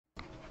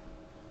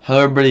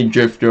Hello everybody,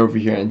 Drifter over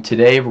here, and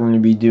today we're going to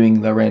be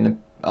doing the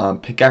random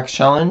pickaxe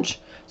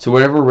challenge. So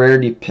whatever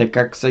rarity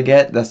pickaxe I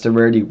get, that's the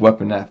rarity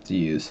weapon I have to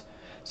use.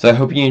 So I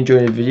hope you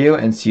enjoyed the video,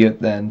 and see you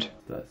at the end.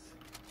 That's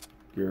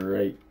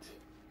great.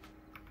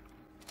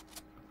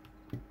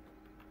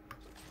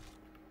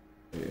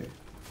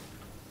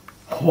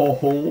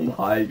 Oh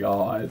my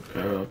god.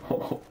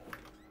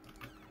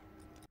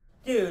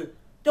 Dude,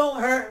 don't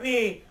hurt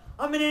me!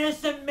 I'm an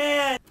innocent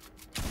man!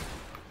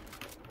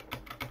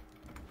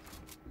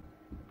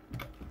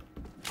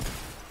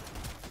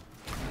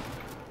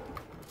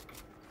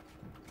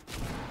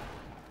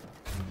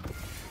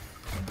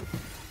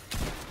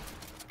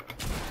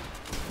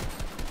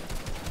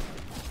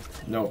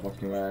 No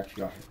fucking way, I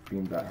actually got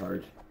beamed that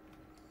hard.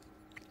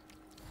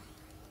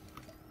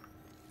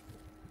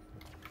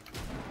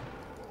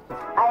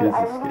 I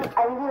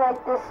really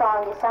like this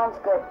song, it sounds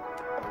good.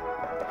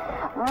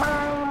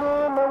 Mine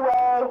in the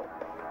way,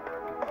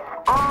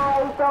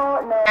 I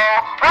don't know.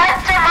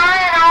 What's your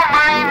mind on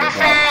mine the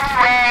same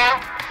way?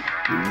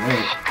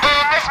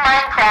 In this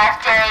Minecraft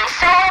day,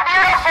 so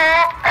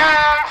beautiful,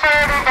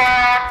 further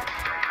than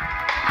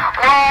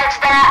words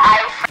that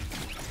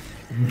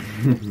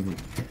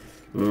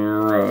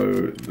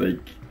Bro, like,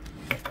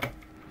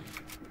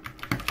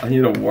 I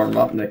need to warm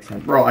up next time.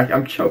 Bro,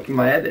 I'm choking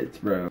my edits,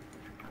 bro. You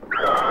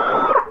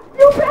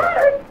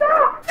better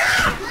stop!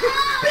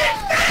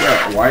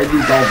 Yeah, why are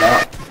these all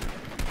bots?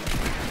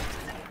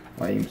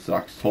 My aim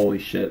sucks, holy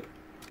shit.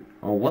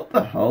 Oh, what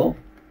the hell?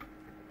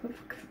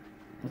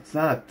 What's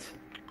that?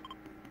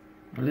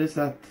 What is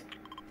that?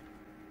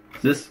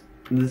 Is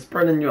this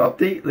part of a new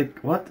update? Like,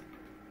 what?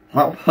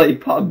 I'll play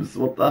pubs,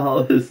 what the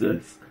hell is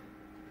this?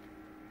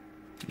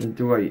 What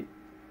do I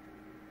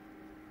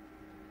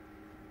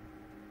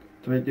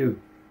do?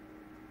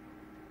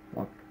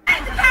 What?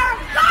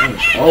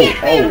 Oh.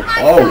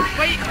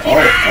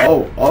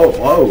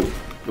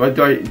 What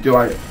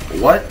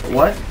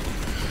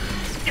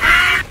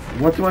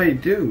do I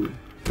do?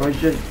 Do I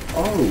just,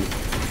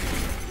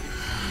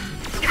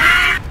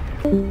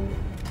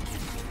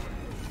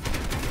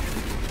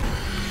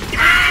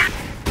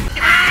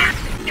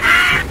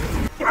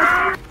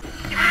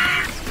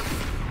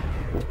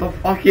 What the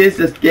fuck is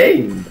this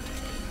game?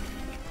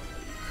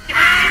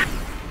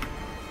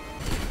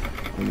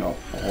 No, no,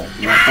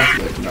 fuck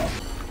this, no.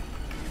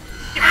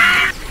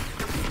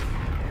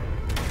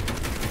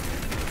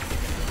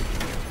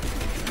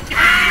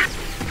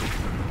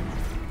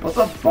 What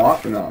the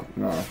fuck? No,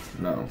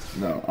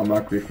 I'm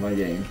not grief my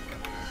game.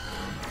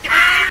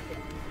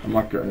 I'm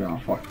not gonna, no,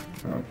 fuck,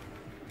 no.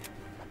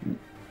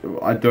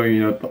 I don't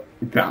even know what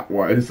that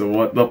was, so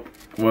what the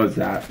was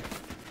that?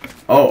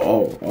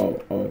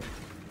 Oh.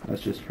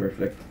 That's just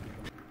perfect.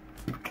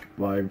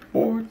 5,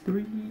 4,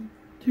 3,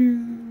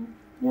 2,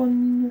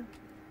 1.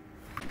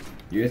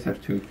 You guys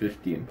have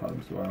 250 in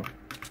pubs, wow.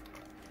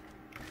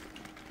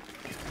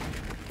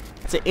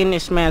 To end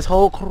this man's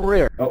whole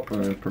career. Oh,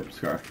 purple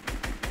scar.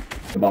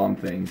 The bomb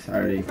things,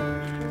 already.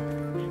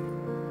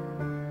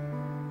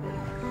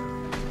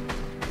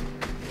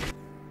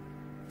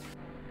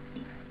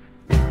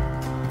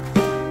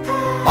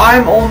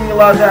 I'm only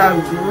allowed to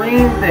have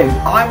green things.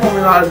 I'm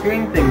only allowed to have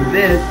green things.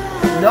 This,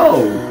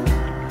 no.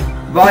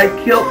 But I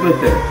killed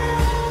with it.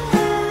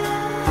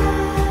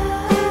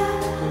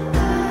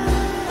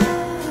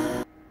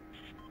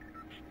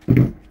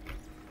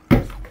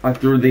 I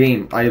threw the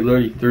game. I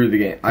literally threw the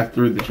game. I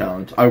threw the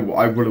challenge. I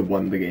would have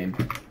won the game.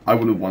 I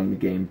would have won the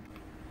game.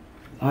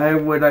 Why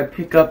would I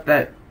pick up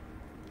that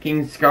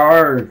King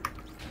Scar?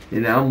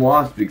 And now I'm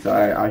lost because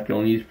I can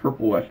only use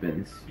purple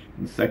weapons.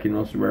 The second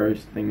most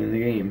rarest thing in the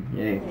game.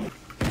 Yay.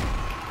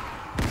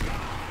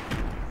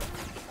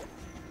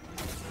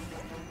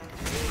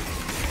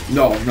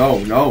 No.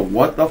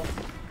 What the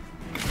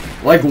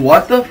like,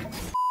 what the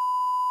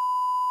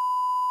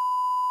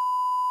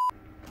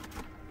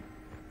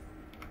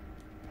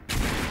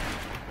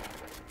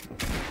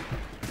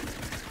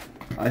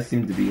I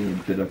seem to be in a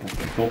bit of a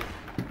pickle.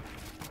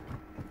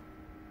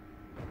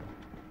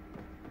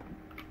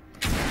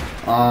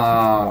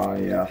 Ah,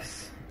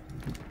 yes.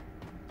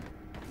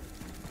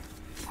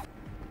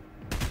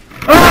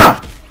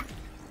 Ah!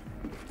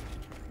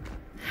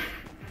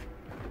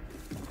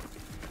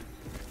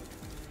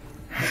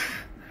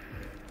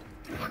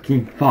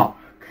 Fucking fuck.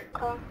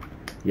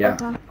 Yeah,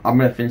 I'm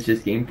gonna finish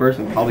this game first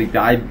and probably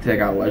die because I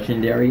got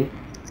legendary.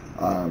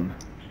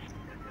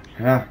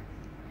 Yeah.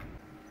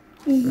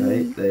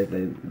 Right? They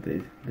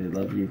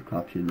love you.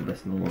 Cops, you're the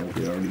best in the world.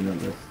 They already know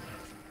this.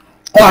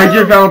 Oh, I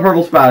just found a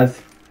purple spaz.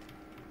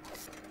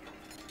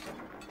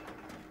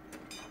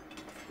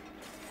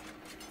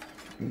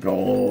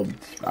 Gold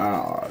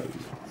spaz.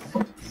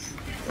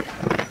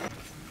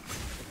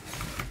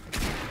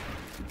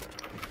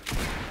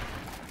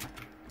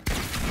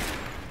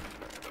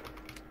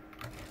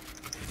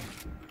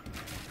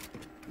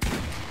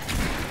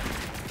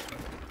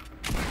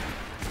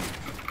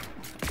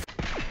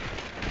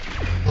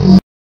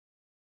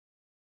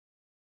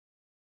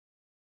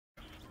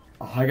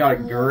 Oh, I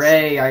got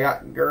gray.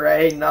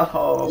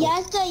 No. You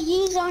have to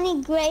use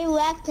only gray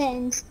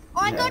weapons.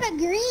 Oh, I Yeah. got a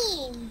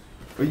green.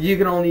 But you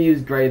can only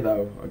use gray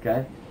though,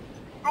 okay?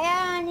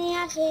 I only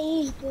have to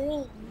use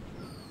green.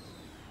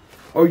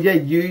 Oh yeah,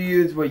 you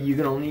use what you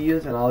can only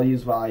use, and I'll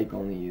use what I can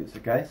only use,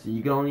 okay? So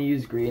you can only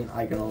use green,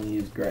 I can only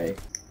use gray.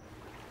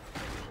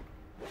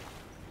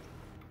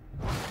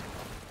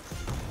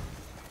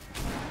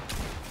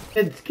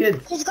 Kids!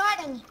 He's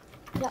guarding.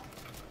 Yep.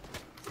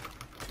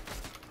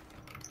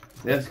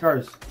 There's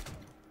cars.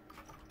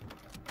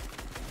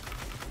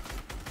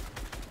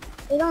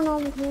 They don't know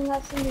I'm coming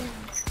up from the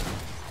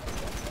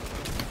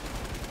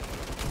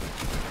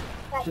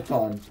Shit's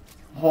on.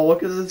 Oh,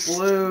 look at this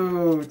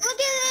loot! Look at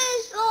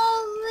this!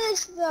 Oh,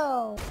 this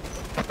though.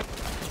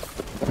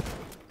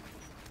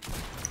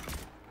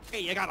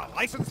 Hey, you got a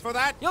license for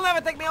that? You'll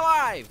never take me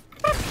alive!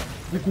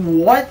 Like,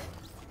 what?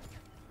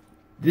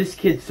 This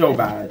kid's so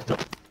bad.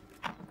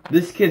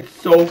 This kid's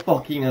so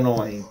fucking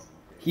annoying.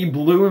 He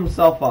blew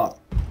himself up.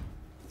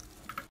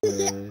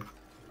 Green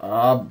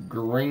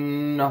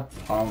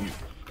pump.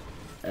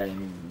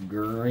 And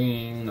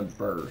green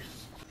burst.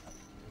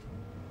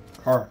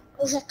 Car.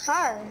 There's a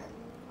car.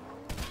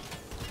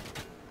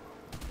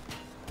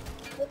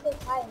 Look at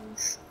the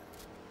tires.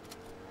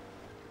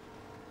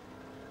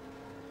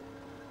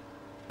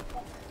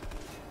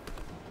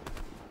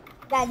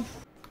 Dad.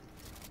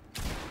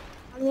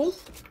 On me?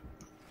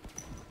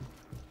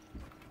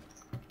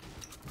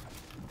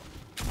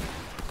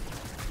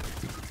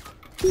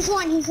 He's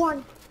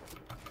one.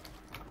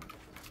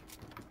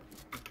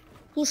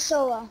 He's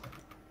solo.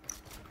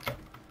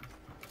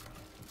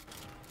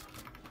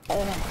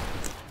 Oh,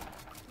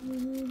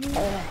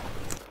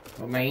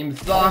 my aim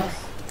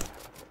sucks.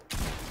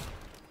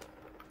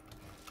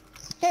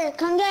 Here,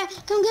 come get me.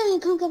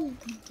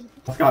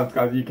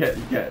 Scott, you can't.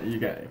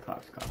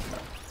 Clap.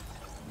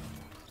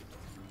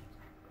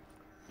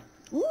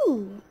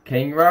 Ooh.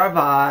 Can you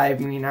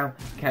revive me now?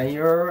 Can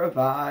you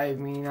revive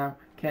me now?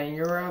 Can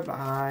you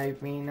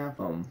revive me now?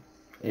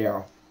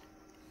 Yeah.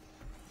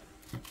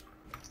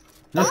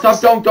 No,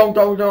 stop, don't.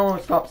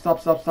 Stop,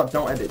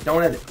 don't edit.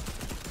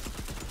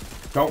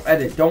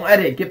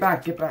 Get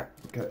back.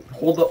 Okay,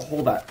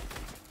 hold that.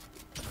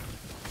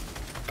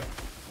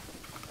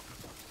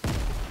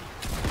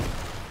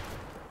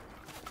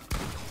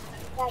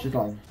 She's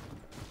on.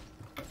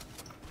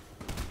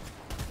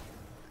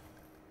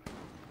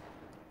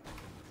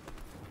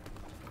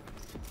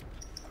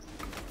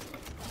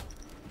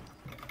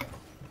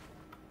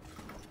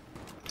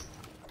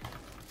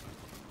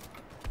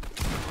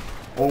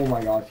 Oh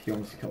my gosh, he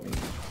almost killed me.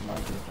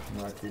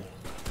 Not to.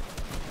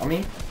 On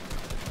me?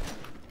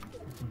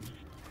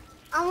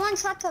 I one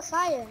shot to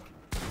fire.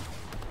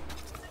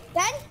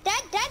 Dead.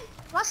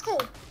 Last two.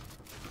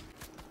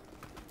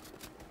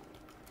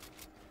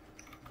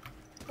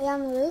 Are you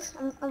on the roof?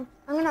 I'm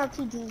gonna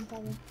RPG him,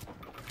 probably.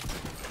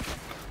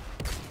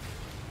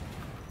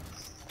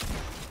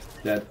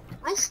 Dead.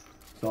 Nice.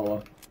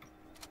 Solo.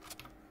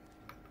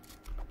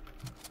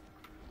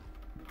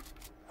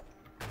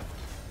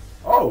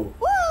 Oh!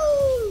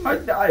 Woo! I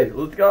died.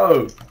 Let's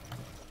go.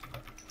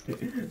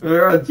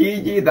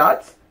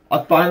 GG.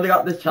 I finally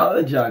got this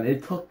challenge done.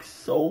 It took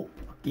so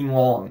fucking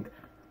long.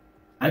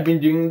 I've been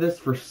doing this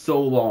for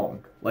so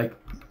long. Like,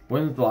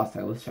 when was the last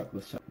time? Let's check.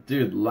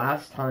 Dude,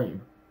 last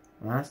time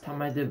I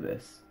did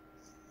this.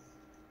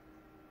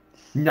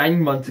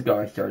 9 months ago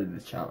I started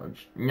this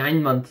challenge.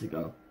 9 months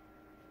ago.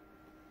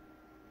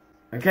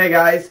 Okay,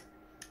 guys.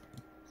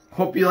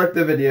 Hope you liked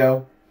the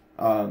video.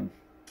 I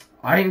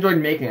enjoyed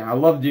making it. I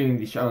love doing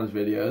these challenge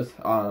videos.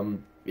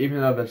 Even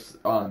though it's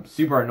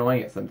super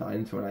annoying at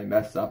sometimes when I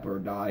mess up or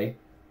die.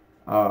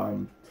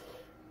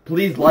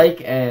 Please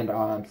like and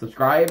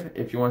subscribe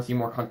if you want to see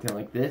more content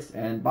like this.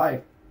 And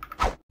bye.